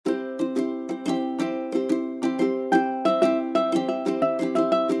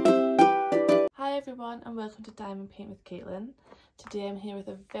welcome to Diamond Paint with Caitlin. Today I'm here with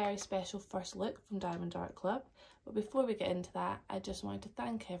a very special first look from Diamond Art Club. But before we get into that, I just wanted to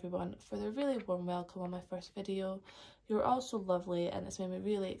thank everyone for their really warm welcome on my first video. You were all so lovely and it's made me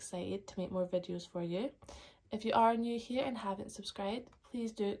really excited to make more videos for you. If you are new here and haven't subscribed,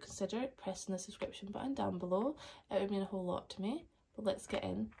 please do consider pressing the subscription button down below. It would mean a whole lot to me. But let's get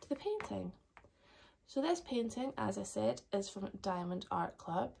into the painting. So this painting, as I said, is from Diamond Art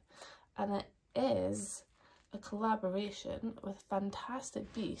Club, and it is a collaboration with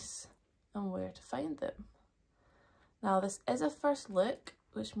Fantastic Beasts and Where to Find Them. Now this is a first look,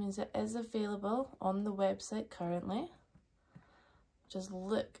 which means it is available on the website currently. Just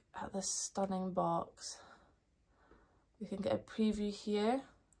look at this stunning box. You can get a preview here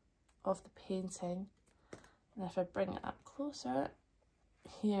of the painting, and if I bring it up closer,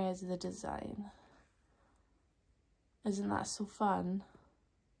 here is the design. Isn't that so fun?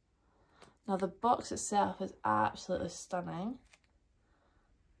 Now the box itself is absolutely stunning.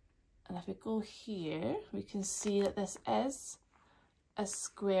 And if we go here, we can see that this is a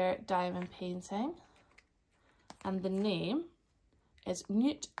square diamond painting. And the name is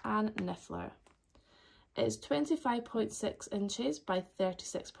Newt and Niffler. It is 25.6 inches by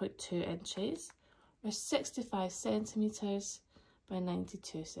 36.2 inches, or 65 centimetres by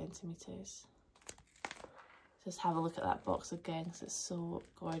 92 centimetres. Just have a look at that box again because it's so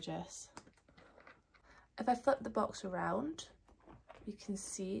gorgeous. If I flip the box around, you can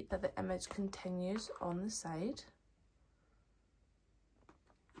see that the image continues on the side.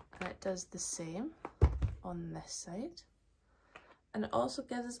 And it does the same on this side. And it also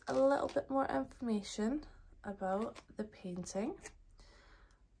gives us a little bit more information about the painting.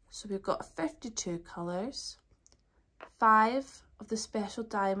 So we've got 52 colours, 5 of the special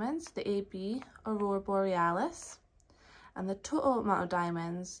diamonds, the AB Aurora Borealis, and the total amount of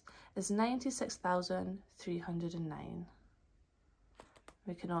diamonds is 96,309.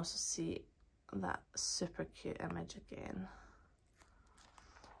 We can also see that super cute image again.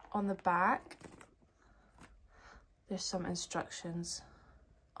 On the back, there's some instructions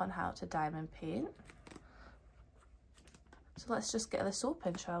on how to diamond paint. So let's just get this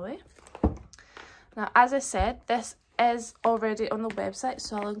open, shall we? Now, as I said, this is already on the website,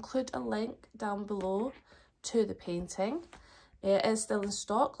 so I'll include a link down below to the painting. It is still in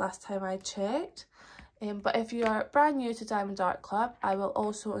stock last time I checked, but if you are brand new to Diamond Art Club, I will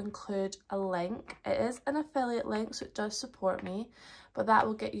also include a link. It is an affiliate link, so it does support me, but that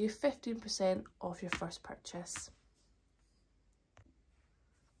will get you 15% off your first purchase.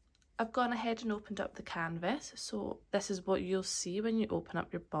 I've gone ahead and opened up the canvas, so this is what you'll see when you open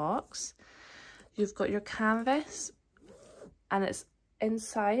up your box. You've got your canvas, and it's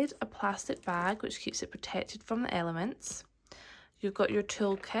inside a plastic bag which keeps it protected from the elements. You've got your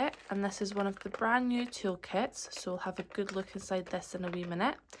toolkit, and this is one of the brand new toolkits, so we'll have a good look inside this in a wee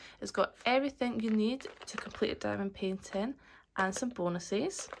minute. It's got everything you need to complete a diamond painting and some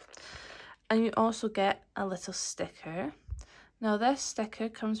bonuses. And you also get a little sticker. Now this sticker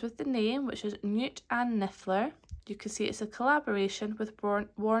comes with the name, which is Newt and Niffler. You can see it's a collaboration with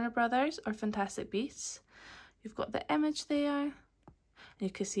Warner Brothers or Fantastic Beasts. You've got the image there, and you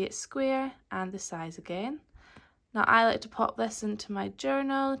can see it's square and the size again. Now I like to pop this into my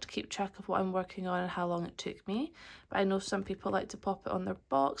journal to keep track of what I'm working on and how long it took me. But I know some people like to pop it on their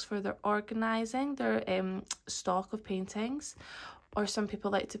box for their organising their stock of paintings. Or some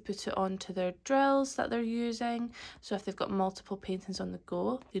people like to put it onto their drills that they're using. So if they've got multiple paintings on the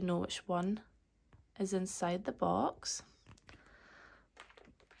go, they know which one is inside the box.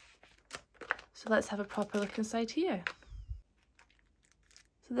 So let's have a proper look inside here.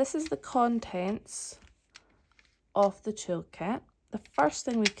 So this is the contents of the toolkit. The first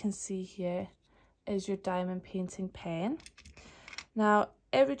thing we can see here is your diamond painting pen. Now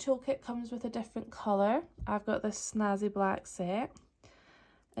every toolkit comes with a different colour. I've got this snazzy black set.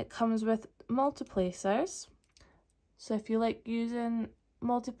 It comes with multiplacers. So if you like using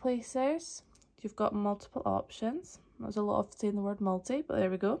multiplacers, you've got multiple options. There's a lot of saying the word multi, but there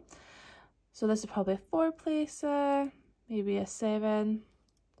we go. So this is probably a 4-placer, maybe a 7.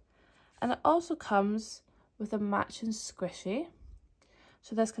 And it also comes with a matching squishy.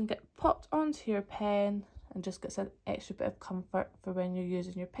 So this can get popped onto your pen and just gets an extra bit of comfort for when you're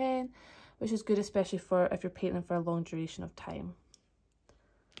using your pen, which is good especially for if you're painting for a long duration of time.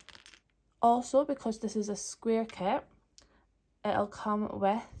 Also, because this is a square kit, it'll come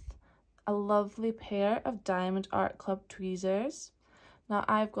with a lovely pair of Diamond Art Club tweezers. Now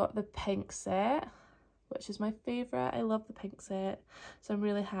I've got the pink set, which is my favourite. I love the pink set, so I'm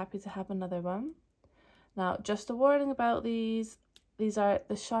really happy to have another one. Now, just a warning about these are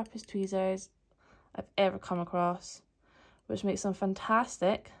the sharpest tweezers I've ever come across, which makes them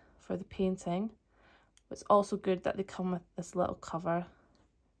fantastic for the painting. But it's also good that they come with this little cover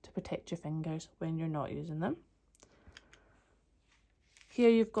to protect your fingers when you're not using them. Here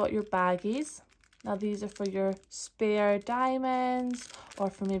you've got your baggies. Now these are for your spare diamonds or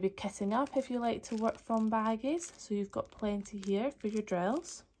for maybe kitting up if you like to work from baggies. So you've got plenty here for your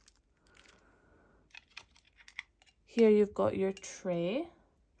drills. Here you've got your tray.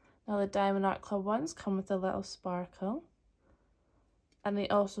 Now the Diamond Art Club ones come with a little sparkle. And they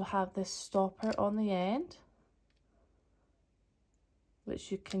also have this stopper on the end,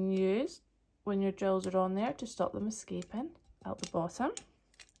 which you can use when your drills are on there to stop them escaping out the bottom.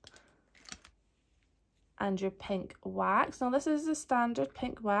 And your pink wax. Now this is the standard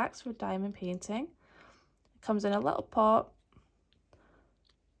pink wax for diamond painting. It comes in a little pot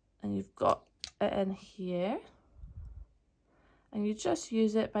and you've got it in here. And you just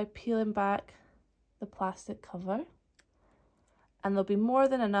use it by peeling back the plastic cover. And there'll be more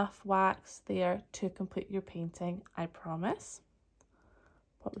than enough wax there to complete your painting, I promise.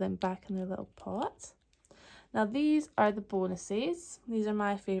 Pop them back in their little pot. Now these are the bonuses. These are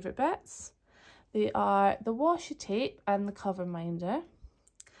my favourite bits. They are the washi tape and the cover minder.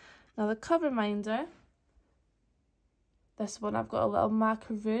 Now the cover minder, this one I've got a little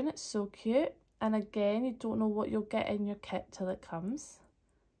macaroon, it's so cute. And again, you don't know what you'll get in your kit till it comes.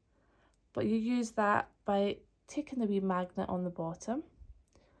 But you use that by taking the wee magnet on the bottom,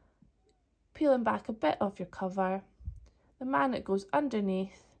 peeling back a bit of your cover, the magnet goes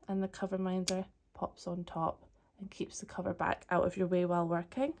underneath and the cover minder pops on top and keeps the cover back out of your way while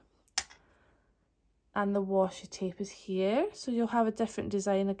working. And the washi tape is here, so you'll have a different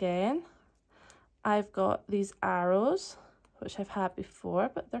design again. I've got these arrows, which I've had before,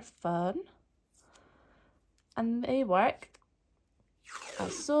 but they're fun. And they work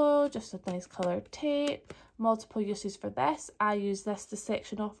as so, just a nice coloured tape. Multiple uses for this. I use this to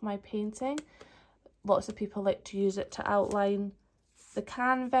section off my painting. Lots of people like to use it to outline the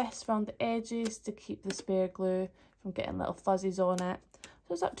canvas around the edges to keep the spare glue from getting little fuzzies on it.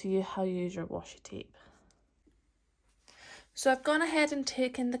 So it's up to you how you use your washi tape. So I've gone ahead and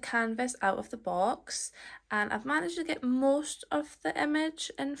taken the canvas out of the box and I've managed to get most of the image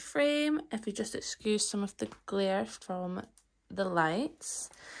in frame, if you just excuse some of the glare from the lights.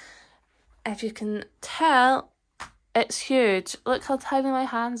 If you can tell, it's huge. Look how tiny my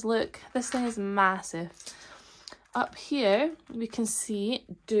hands look. This thing is massive. Up here we can see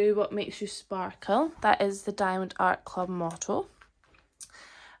 "Do what makes you sparkle." That is the Diamond Art Club motto.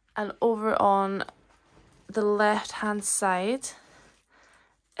 And over on the left hand side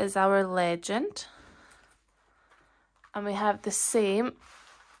is our legend, and we have the same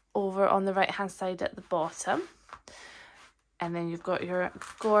over on the right hand side at the bottom. And then you've got your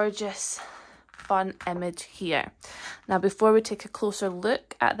gorgeous fun image here. Now before we take a closer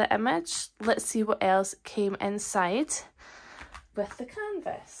look at the image, let's see what else came inside with the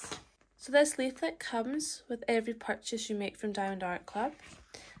canvas. So this leaflet comes with every purchase you make from Diamond Art Club.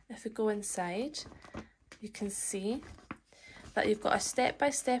 If we go inside, you can see that you've got a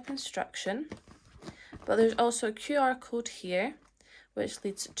step-by-step instruction, but there's also a QR code here which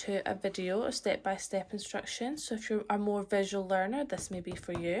leads to a video, a step-by-step instruction. So if you're a more visual learner, this may be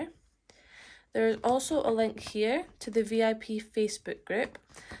for you. There is also a link here to the VIP Facebook group.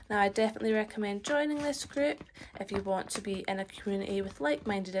 Now I definitely recommend joining this group if you want to be in a community with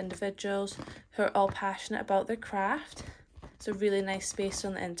like-minded individuals who are all passionate about their craft. It's a really nice space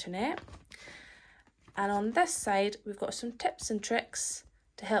on the internet. And on this side, we've got some tips and tricks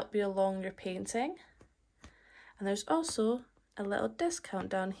to help you along your painting. And there's also a little discount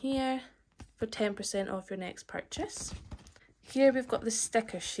down here for 10% off your next purchase. Here we've got the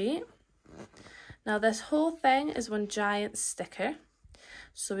sticker sheet. Now this whole thing is one giant sticker.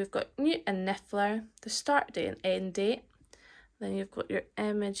 So we've got Newt and Niffler, the start date and end date. Then you've got your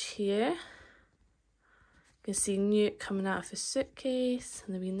image here. You can see Newt coming out of his suitcase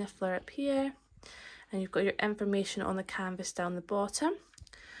and the wee Niffler up here. And you've got your information on the canvas down the bottom.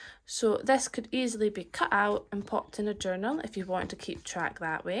 So this could easily be cut out and popped in a journal if you want to keep track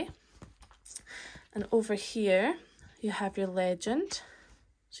that way. And over here you have your legend.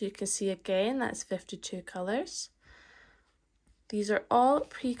 So you can see again that's 52 colours. These are all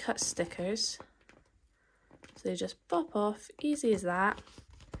pre-cut stickers. So they just pop off, easy as that.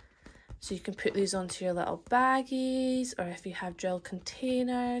 So you can put these onto your little baggies, or if you have drill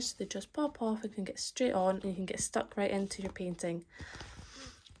containers, they just pop off and can get straight on and you can get stuck right into your painting.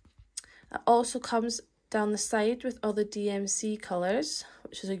 It also comes down the side with all the DMC colours,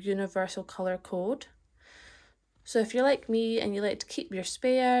 which is a universal colour code. So if you're like me and you like to keep your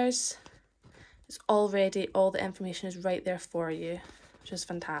spares, It's already, all the information is right there for you, which is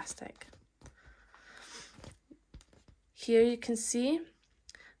fantastic. Here you can see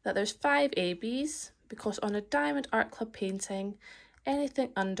that there's 5 ABs, because on a Diamond Art Club painting,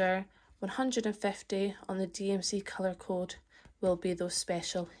 anything under 150 on the DMC colour code will be those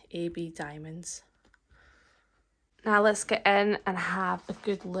special AB diamonds. Now let's get in and have a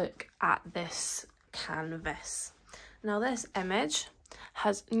good look at this canvas. Now this image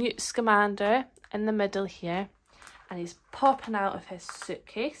has Newt Scamander in the middle here, and he's popping out of his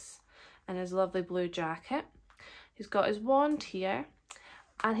suitcase in his lovely blue jacket. He's got his wand here,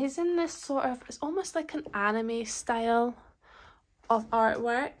 and he's in this sort of, it's almost like an anime style of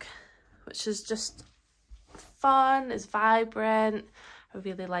artwork, which is just fun, it's vibrant, I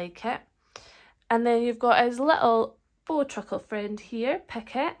really like it. And then you've got his little bowtruckle friend here,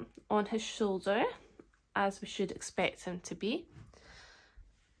 Picket, on his shoulder, as we should expect him to be.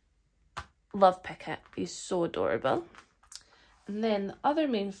 Love Picket, he's so adorable. And then the other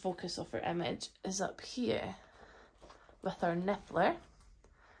main focus of our image is up here with our Niffler.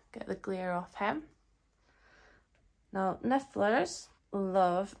 Get the glare off him. Now Nifflers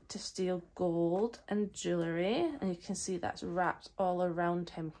love to steal gold and jewellery, and you can see that's wrapped all around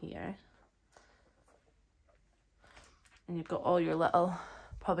him here. And you've got all your little,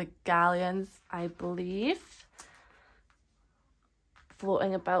 probably galleons, I believe,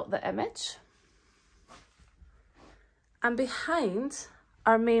 floating about the image. And behind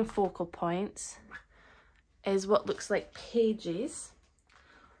our main focal point is what looks like pages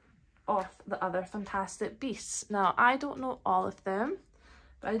of the other fantastic beasts. Now, I don't know all of them,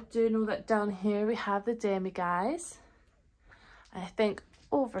 but I do know that down here we have the demiguise. I think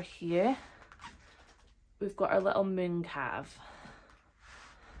over here we've got our little mooncalf.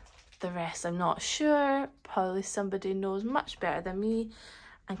 The rest I'm not sure. Probably somebody knows much better than me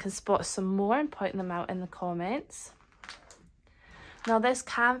and can spot some more and point them out in the comments. Now this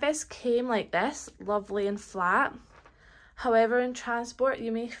canvas came like this, lovely and flat. However, in transport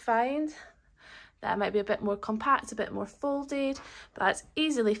you may find that it might be a bit more compact, a bit more folded, but that's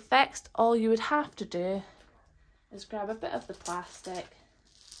easily fixed. All you would have to do is grab a bit of the plastic,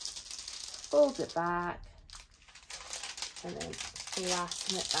 fold it back, and then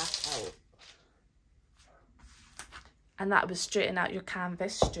flatten it back out. And that would straighten out your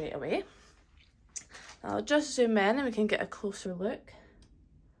canvas straight away. Now I'll just zoom in and we can get a closer look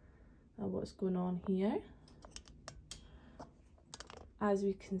at what's going on here. As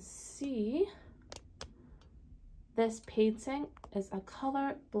we can see, this painting is a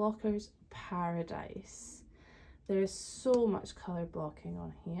colour blocker's paradise. There is so much colour blocking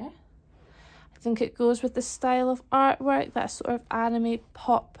on here. I think it goes with the style of artwork, that sort of anime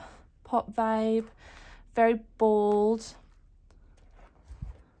pop vibe, very bold.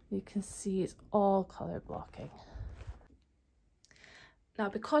 You can see it's all colour blocking. Now,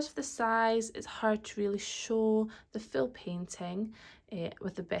 because of the size, it's hard to really show the full painting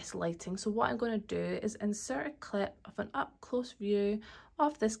with the best lighting. So what I'm going to do is insert a clip of an up-close view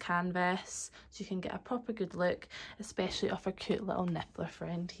of this canvas so you can get a proper good look, especially of our cute little Niffler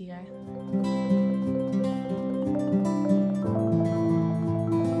friend here.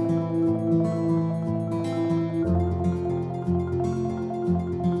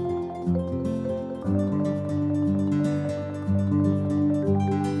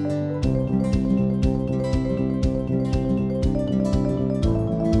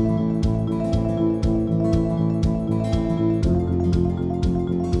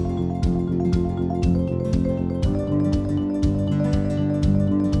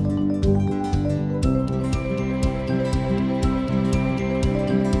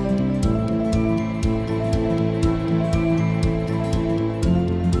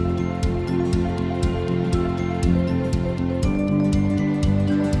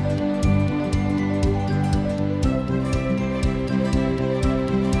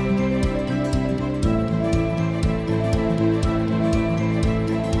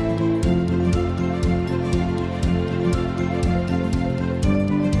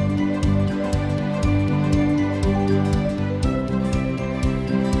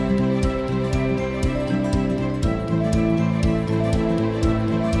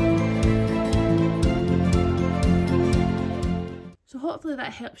 Hopefully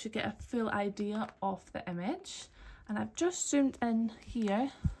that helps you get a full idea of the image. And I've just zoomed in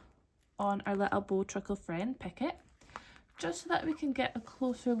here on our little bowtruckle friend, Picket, just so that we can get a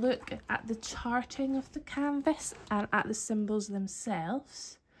closer look at the charting of the canvas and at the symbols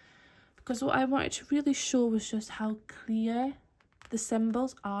themselves. Because what I wanted to really show was just how clear the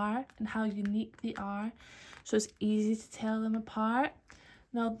symbols are and how unique they are. So it's easy to tell them apart.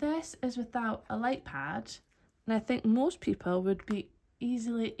 Now this is without a light pad, and I think most people would be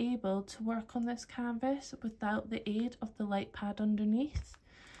easily able to work on this canvas without the aid of the light pad underneath.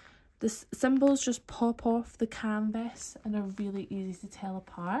 The symbols just pop off the canvas and are really easy to tell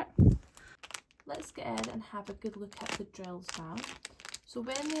apart. Let's get in and have a good look at the drills now. So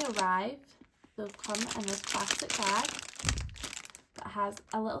when they arrive, they'll come in this plastic bag that has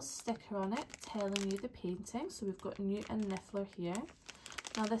a little sticker on it telling you the painting. So we've got Newt and Niffler here.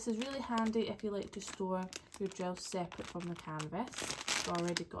 Now this is really handy if you like to store your drills separate from the canvas. It's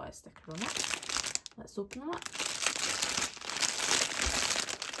already got a sticker on it. Let's open them up.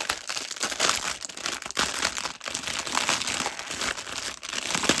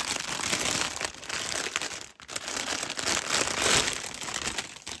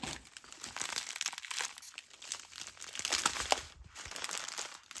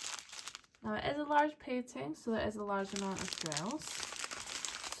 Now it is a large painting, so there is a large amount of drills.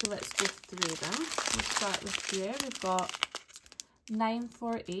 So let's go through them. We'll start with here. We've got 9,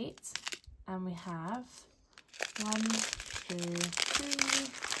 4, 8, and we have 1, 2, 3,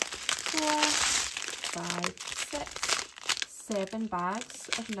 4, 5, 6, 7 bags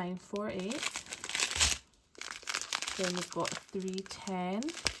of 9, 4, 8. Then we've got 3, 10,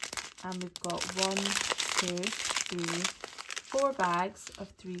 and we've got 1, 2, 3, 4 bags of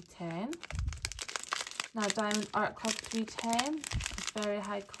 3, 10. Now Diamond Art Club 310 is very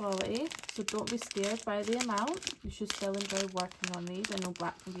high quality, so don't be scared by the amount. You should still enjoy working on these. I know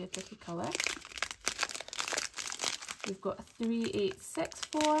black can be a tricky colour. We've got 3, 8, 6,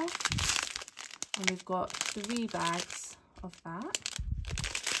 4, and we've got 3 bags of that.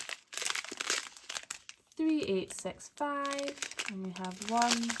 3, 8, 6, 5, and we have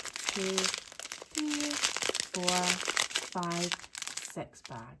 1, 2, 3, 4, 5, 6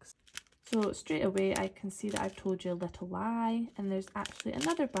 bags. So straight away I can see that I've told you a little lie, and there's actually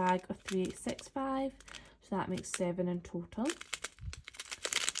another bag of 3, 8, 6, 5, so that makes 7 in total.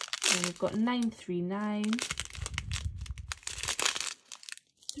 And we've got 9, 3, 9,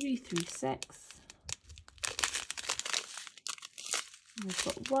 3, 3, 6, and we've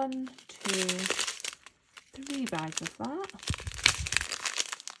got 1, 2, 3 bags of that,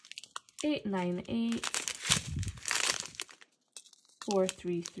 8, 9, 8, 4,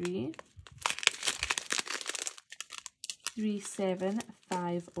 3, 3, 3, 7,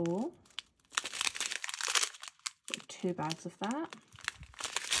 5, 0, 2 bags of that,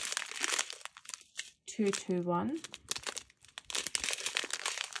 2, 2, 1,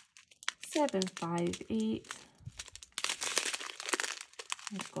 7, 5, 8,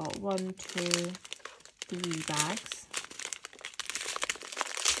 we've got 1, 2, 3 bags,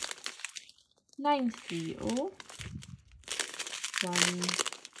 9, 3, 0, 1,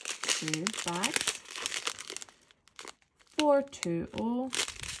 2 bags, 4, 2, 0,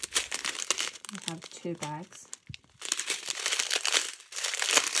 we have 2 bags,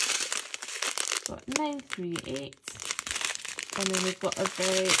 got 9, 3, 8, and then we've got a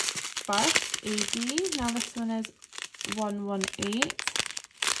very first AB. Now this one is 1, 1, 8.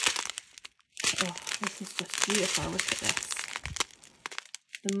 Oh, this is just beautiful. Look at this.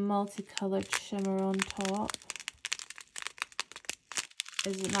 The multicoloured shimmer on top.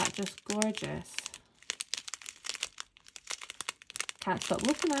 Isn't that just gorgeous? Can't stop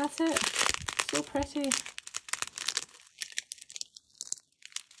looking at it. So pretty.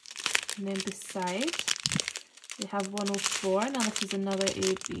 And then beside, we have 104. Now this is another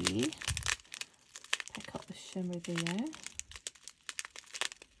AB. Pick up the shimmer there. There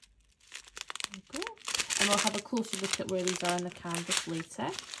we go. And we'll have a closer look at where these are on the canvas later.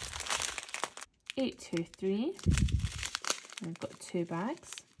 8, 2, 3. And we've got 2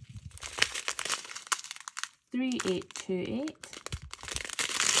 bags. 3, 8, 2, 8.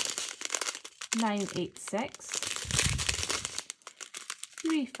 9, 8, 6.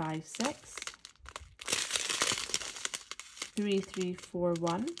 3, 5, 6. 3, 3, 4,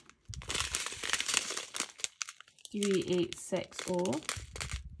 1. 3, 8, 6, 0.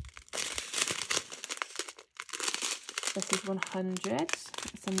 This is 100.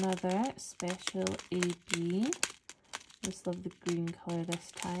 It's another special AB. Just love the green colour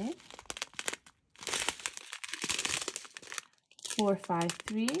this time. 4, 5,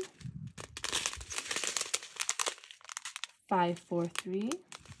 3. 5, 4, 3.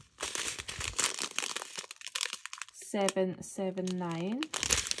 7, 7, 9.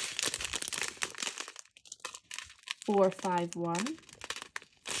 4, 5, 1.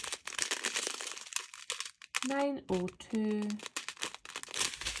 9, 0, 2.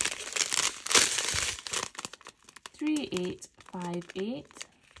 3, 8, 5, 8.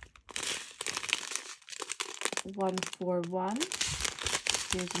 1, 4, 1.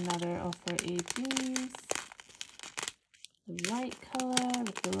 here's another of our ABs. The light colour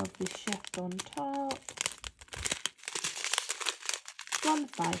with the lovely shift on top.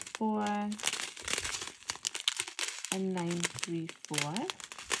 154 and 934.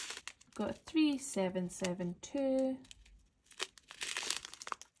 Got 3772,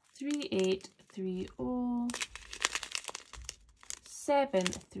 3830,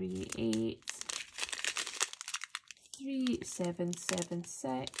 738,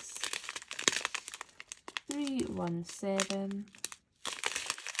 3776, 317,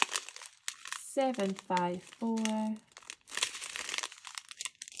 754,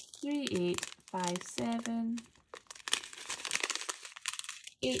 3857,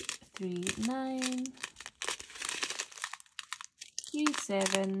 839,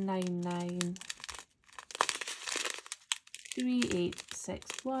 3799,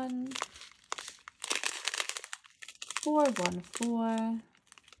 3861, 414,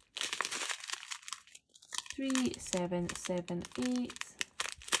 3778,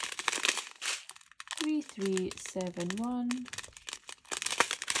 3371,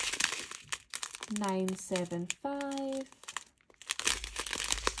 975,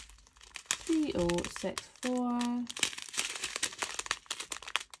 3064,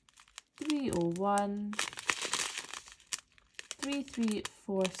 301,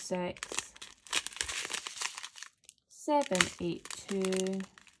 3346, 782.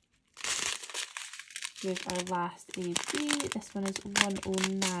 Here's our last AB. This one is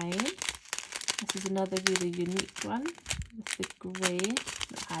 109. This is another really unique one with the grey.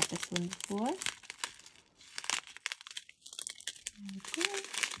 I've not had this one before. There we go.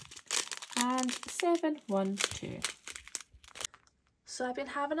 And 712. So I've been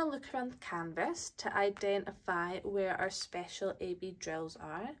having a look around the canvas to identify where our special AB drills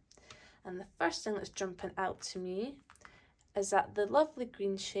are. And the first thing that's jumping out to me is that the lovely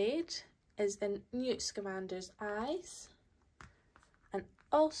green shade is in Newt Scamander's eyes, and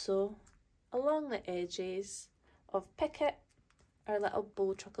also along the edges of Picket, our little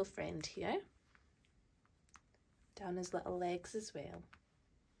bow truckle friend here, down his little legs as well.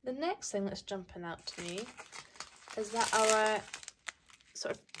 The next thing that's jumping out to me is that our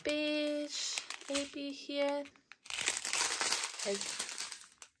sort of beige AB here is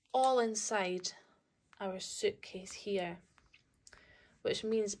all inside our suitcase here, which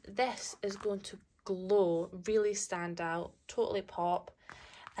means this is going to glow, really stand out, totally pop,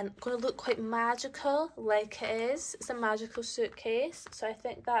 and going to look quite magical like it is. It's a magical suitcase, so I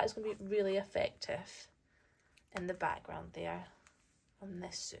think that is going to be really effective in the background there on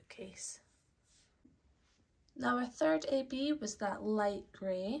this suitcase. Now our third AB was that light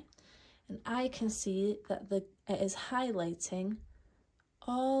grey, and I can see that it is highlighting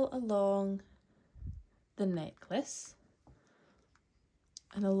all along the necklace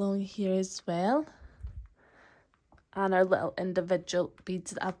and along here as well, and our little individual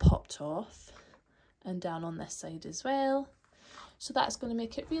beads that I've popped off, and down on this side as well. So that's going to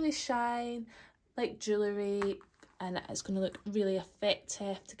make it really shine like jewellery, and it's going to look really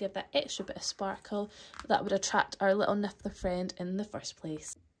effective to give that extra bit of sparkle that would attract our little Niffler friend in the first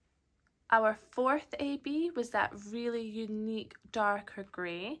place. Our fourth AB was that really unique darker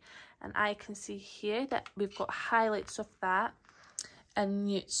grey, and I can see here that we've got highlights of that in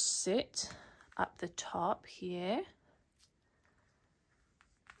Newt's suit up the top here,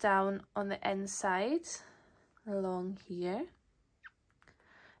 down on the inside along here,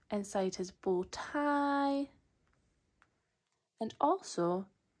 inside his bow tie, and also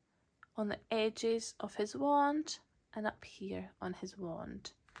on the edges of his wand and up here on his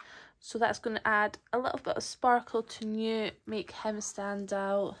wand. So that's going to add a little bit of sparkle to Newt, make him stand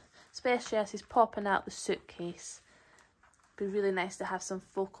out, especially as he's popping out the suitcase. It'd be really nice to have some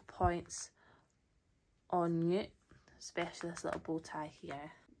focal points on Newt, especially this little bow tie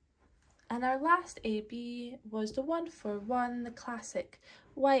here. And our last AB was the 141, the classic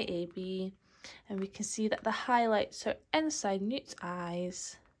white AB, and we can see that the highlights are inside Newt's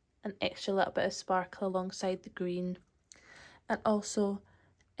eyes, an extra little bit of sparkle alongside the green, and also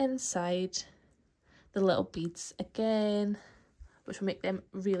inside the little beads again, which will make them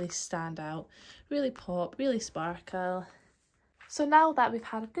really stand out, really pop, really sparkle. So now that we've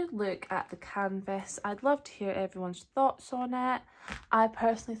had a good look at the canvas, I'd love to hear everyone's thoughts on it. I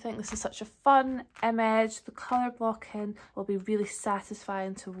personally think this is such a fun image. The colour blocking will be really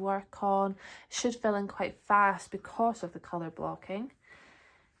satisfying to work on. It should fill in quite fast because of the colour blocking.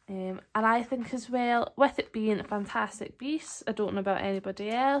 And I think as well, with it being Fantastic Beasts, I don't know about anybody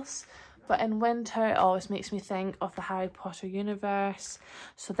else, but in winter it always makes me think of the Harry Potter universe.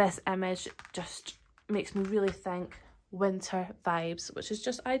 So this image just makes me really think winter vibes, which is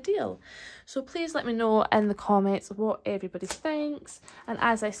just ideal. So please let me know in the comments what everybody thinks. And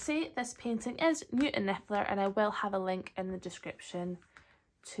as I say, this painting is Newt and Niffler, and I will have a link in the description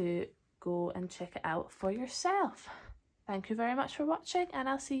to go and check it out for yourself. Thank you very much for watching, and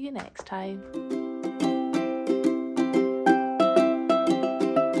I'll see you next time.